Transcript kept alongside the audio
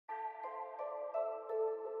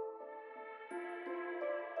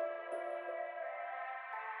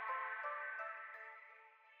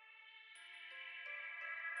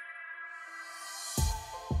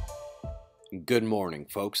Good morning,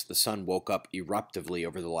 folks. The sun woke up eruptively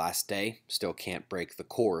over the last day. Still can't break the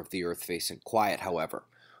core of the Earth facing quiet, however.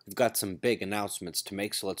 We've got some big announcements to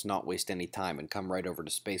make, so let's not waste any time and come right over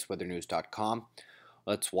to spaceweathernews.com.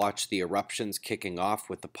 Let's watch the eruptions kicking off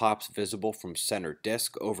with the pops visible from center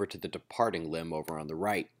disk over to the departing limb over on the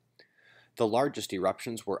right. The largest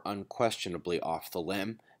eruptions were unquestionably off the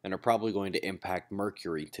limb and are probably going to impact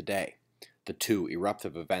Mercury today. The two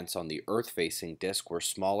eruptive events on the Earth-facing disk were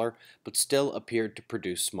smaller, but still appeared to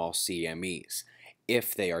produce small CMEs.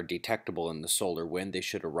 If they are detectable in the solar wind, they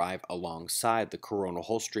should arrive alongside the coronal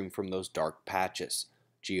hole stream from those dark patches.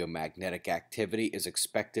 Geomagnetic activity is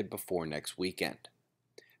expected before next weekend.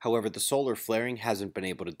 However, the solar flaring hasn't been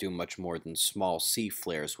able to do much more than small C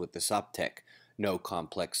flares with this uptick. No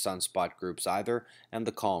complex sunspot groups either, and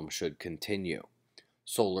the calm should continue.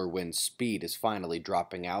 Solar wind speed is finally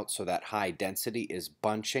dropping out, so that high density is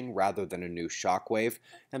bunching rather than a new shockwave,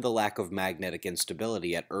 and the lack of magnetic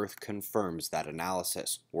instability at Earth confirms that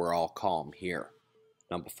analysis. We're all calm here.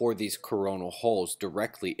 Now, before these coronal holes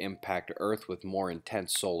directly impact Earth with more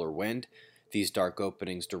intense solar wind, these dark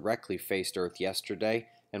openings directly faced Earth yesterday,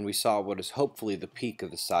 and we saw what is hopefully the peak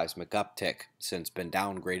of the seismic uptick, since been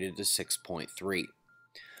downgraded to 6.3.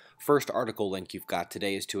 First article link you've got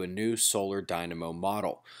today is to a new solar dynamo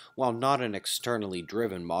model. While not an externally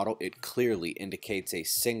driven model, it clearly indicates a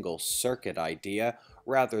single circuit idea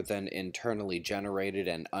rather than internally generated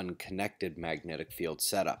and unconnected magnetic field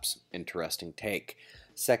setups. Interesting take.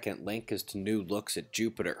 Second link is to new looks at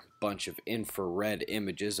Jupiter, bunch of infrared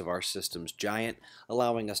images of our system's giant,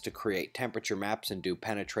 allowing us to create temperature maps and do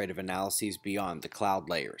penetrative analyses beyond the cloud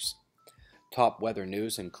layers. Top weather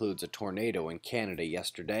news includes a tornado in Canada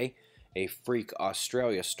yesterday, a freak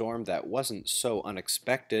Australia storm that wasn't so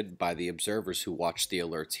unexpected by the observers who watched the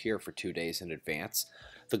alerts here for 2 days in advance.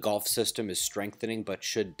 The Gulf system is strengthening but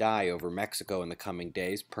should die over Mexico in the coming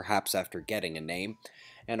days, perhaps after getting a name,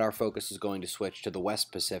 and our focus is going to switch to the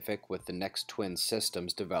West Pacific with the next twin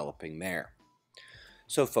systems developing there.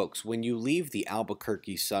 So folks, when you leave the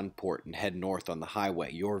Albuquerque Sunport and head north on the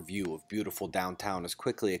highway, your view of beautiful downtown is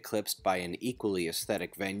quickly eclipsed by an equally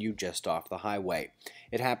aesthetic venue just off the highway.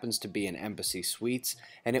 It happens to be an Embassy Suites,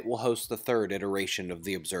 and it will host the third iteration of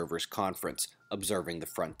the Observers Conference, Observing the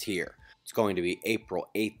Frontier. It's going to be April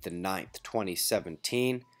 8th and 9th,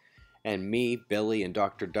 2017. And me, Billy, and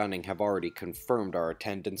Dr. Dunning have already confirmed our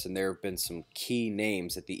attendance, and there have been some key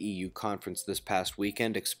names at the EU conference this past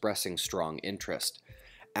weekend expressing strong interest.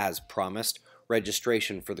 As promised,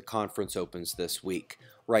 registration for the conference opens this week.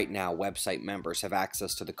 Right now, website members have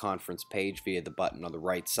access to the conference page via the button on the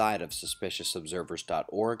right side of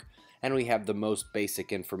suspiciousobservers.org, and we have the most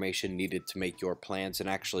basic information needed to make your plans and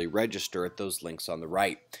actually register at those links on the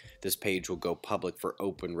right. This page will go public for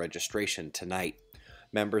open registration tonight.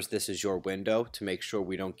 Members, this is your window to make sure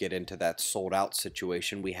we don't get into that sold-out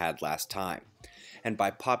situation we had last time. And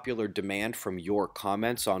by popular demand from your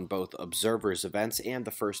comments on both Observers events and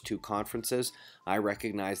the first two conferences, I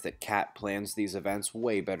recognize that Kat plans these events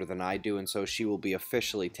way better than I do, and so she will be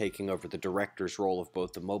officially taking over the director's role of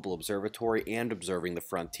both the Mobile Observatory and Observing the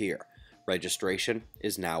Frontier. Registration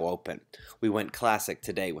is now open. We went classic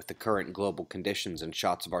today with the current global conditions and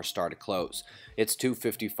shots of our star to close. It's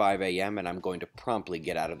 2:55 a.m. and I'm going to promptly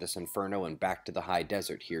get out of this inferno and back to the high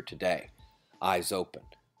desert here today. Eyes open,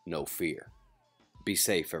 no fear. Be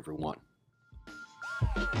safe, everyone.